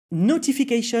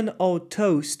notification or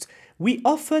toast, we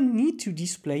often need to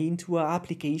display into our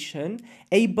application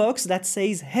a box that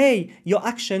says, hey, your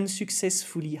action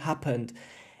successfully happened.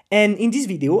 And in this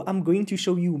video, I'm going to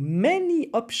show you many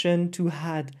options to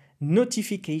add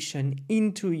notification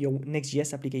into your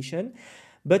Next.js application.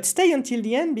 But stay until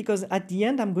the end, because at the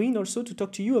end, I'm going also to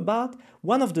talk to you about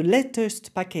one of the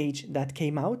latest package that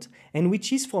came out, and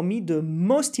which is for me the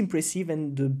most impressive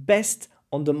and the best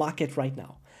on the market right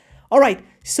now. All right,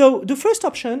 so the first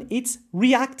option, it's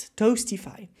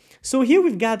ReactToastify. So here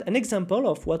we've got an example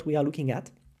of what we are looking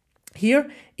at. Here,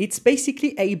 it's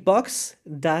basically a box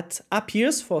that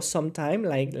appears for some time,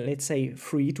 like let's say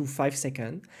 3 to 5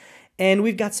 seconds. And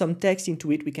we've got some text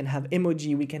into it. We can have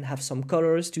emoji, we can have some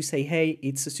colors to say, hey,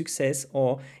 it's a success,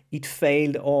 or it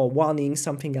failed, or warning,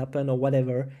 something happened, or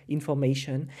whatever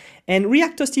information. And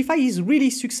ReactToastify is really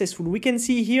successful. We can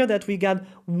see here that we got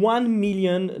 1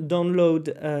 million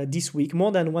download this week,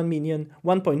 more than 1 million,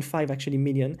 1.5 actually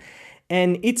million.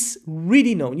 And it's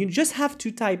really known. You just have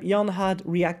to type yarn-hard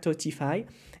ReactToastify.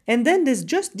 And then there's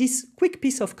just this quick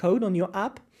piece of code on your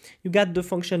app. You got the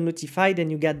function notified,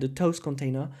 and you got the toast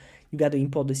container. You got to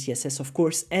import the CSS, of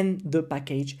course, and the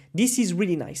package. This is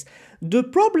really nice. The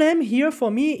problem here for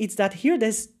me is that here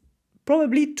there's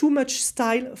probably too much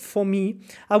style for me.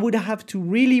 I would have to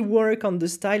really work on the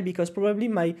style, because probably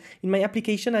in my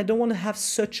application, I don't want to have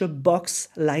such a box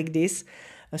like this,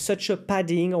 such a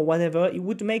padding or whatever. It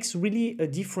would make really a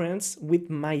difference with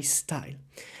my style.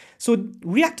 So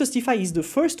ReactToastify is the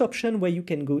first option where you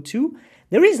can go to.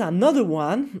 There is another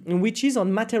one, which is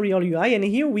on MaterialUI, and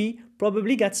here we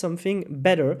probably got something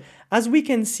better. As we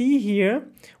can see here,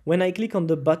 when I click on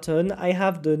the button, I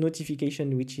have the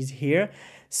notification which is here.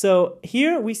 So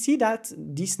here we see that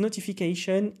this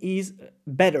notification is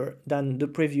better than the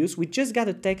previous. We just got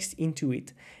a text into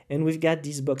it, and we've got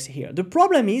this box here. The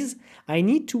problem is I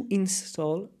need to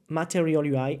install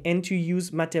MaterialUI and to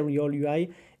use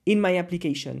MaterialUI in my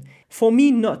application. For me,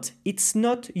 it's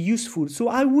not useful. So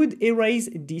I would erase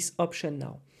this option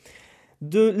now.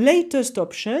 The latest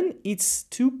option is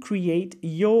to create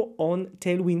your own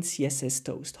Tailwind CSS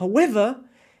toast. However,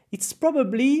 it's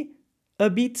probably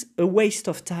a bit a waste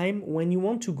of time when you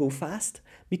want to go fast,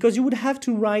 because you would have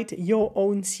to write your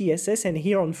own CSS. And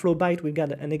here on Flowbyte, we've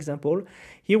got an example.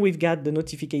 Here we've got the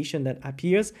notification that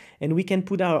appears, and we can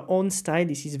put our own style.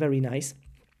 This is very nice.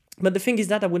 But the thing is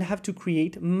that I would have to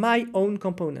create my own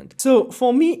component. So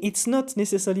for me, it's not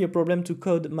necessarily a problem to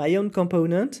code my own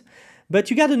component,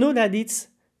 but you got to know that it's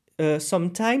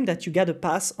some time that you got to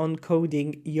pass on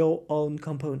coding your own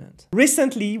component.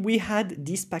 Recently, we had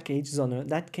this package Zoner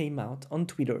that came out on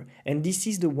Twitter, and this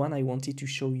is the one I wanted to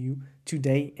show you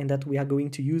today and that we are going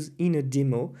to use in a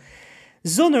demo.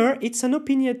 Zoner, it's an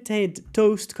opinionated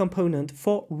toast component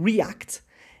for React.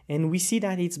 And we see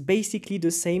that it's basically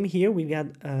the same here. We got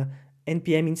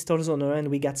npm install Zoner, and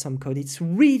we got some code. It's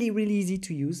really, really easy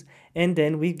to use. And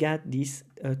then we got this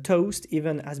toast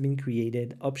even has been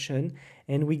created option.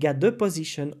 And we got the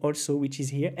position also, which is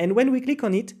here. And when we click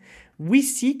on it, we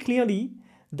see clearly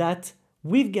that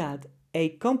we've got a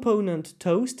component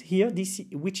toast here,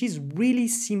 which is really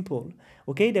simple.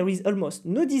 Okay, there is almost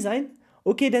no design.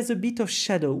 Okay, there's a bit of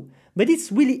shadow, but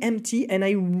it's really empty, and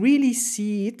I really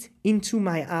see it into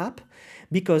my app,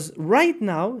 because right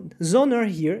now, Zoner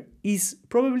here is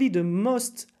probably the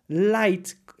most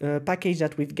light package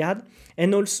that we've got,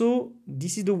 and also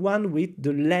this is the one with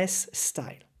the less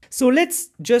style. So let's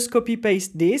just copy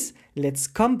paste this. Let's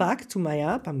come back to my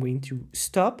app. I'm going to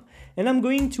stop, and I'm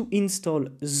going to install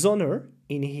Zoner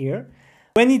in here.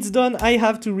 When it's done, I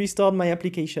have to restart my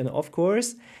application, of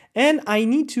course, and I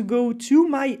need to go to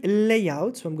my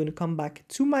layout. So I'm going to come back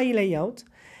to my layout,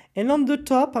 and on the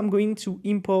top, I'm going to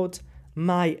import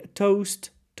my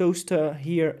toaster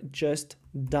here, just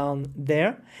down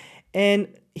there. And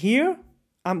here,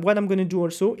 what I'm going to do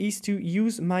also is to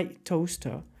use my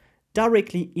toaster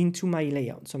directly into my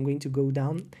layout. So I'm going to go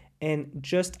down, and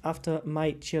just after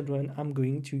my children, I'm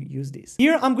going to use this.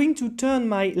 Here, I'm going to turn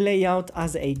my layout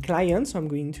as a client. So I'm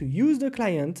going to use the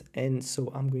client. And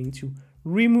so I'm going to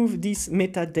remove this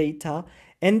metadata.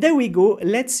 And there we go.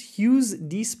 Let's use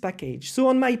this package. So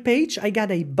on my page, I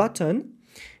got a button,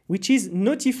 which is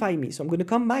notify me. So I'm going to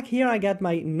come back here. I got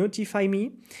my notify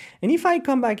me. And if I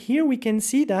come back here, we can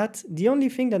see that the only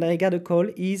thing that I got to call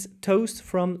is toast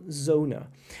from Zoner.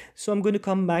 So I'm going to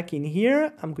come back in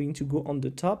here. I'm going to go on the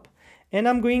top, and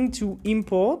I'm going to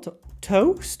import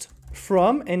toast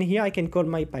from, and here I can call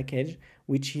my package,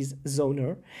 which is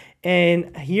Zoner.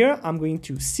 And here I'm going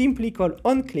to simply call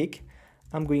on click.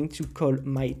 I'm going to call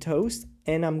my toast,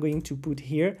 and I'm going to put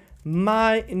here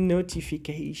my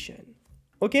notification.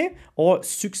 okay? Or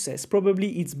success.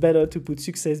 Probably it's better to put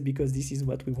success because this is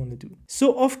what we want to do.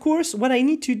 So of course, what I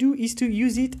need to do is to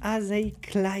use it as a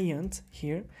client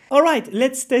here. All right,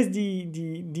 let's test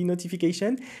the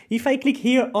notification. If I click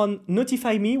here on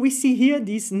notify me, we see here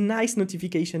this nice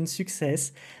notification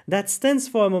success that stands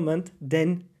for a moment,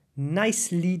 then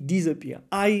nicely disappear.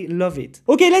 I love it.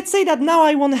 Okay, let's say that now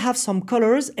I want to have some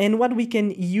colors, and what we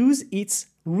can use is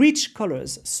rich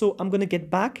colors. So I'm going to get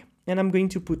back and I'm going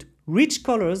to put rich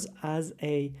colors as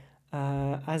a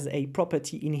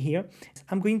property in here.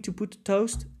 I'm going to put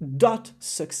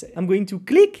toast.success. I'm going to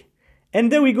click, and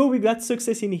there we go, we got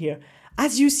success in here.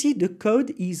 As you see, the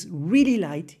code is really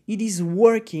light. It is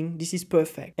working. This is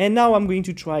perfect. And now I'm going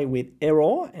to try with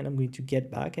error, and I'm going to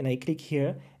get back, and I click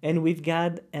here, and we've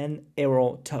got an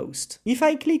error toast. If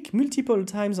I click multiple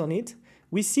times on it,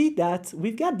 we see that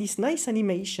we've got this nice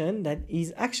animation that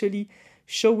is actually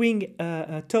showing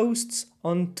toasts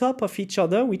on top of each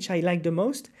other, which I like the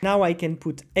most. Now I can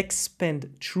put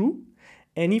expand true.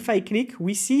 And if I click,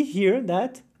 we see here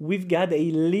that we've got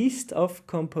a list of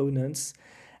components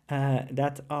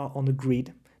that are on the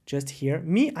grid just here.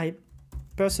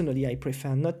 Personally, I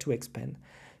prefer not to expand.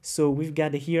 So we've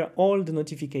got here all the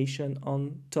notification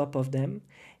on top of them.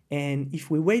 And if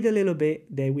we wait a little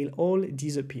bit, they will all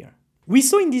disappear. We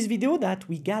saw in this video that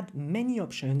we got many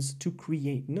options to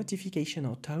create notification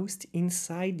or toast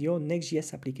inside your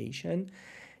Next.js application.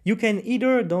 You can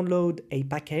either download a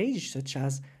package such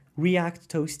as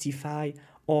ReactToastify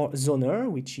or Zoner,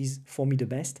 which is for me the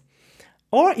best.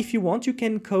 Or if you want, you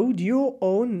can code your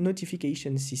own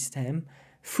notification system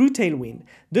through Tailwind.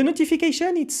 The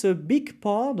notification, it's a big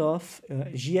part of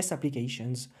JS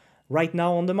applications right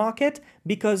now on the market,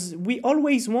 because we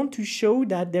always want to show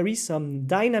that there is some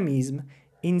dynamism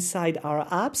inside our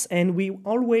apps, and we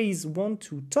always want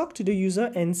to talk to the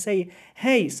user and say,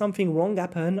 hey, something wrong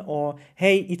happened, or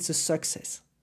hey, it's a success.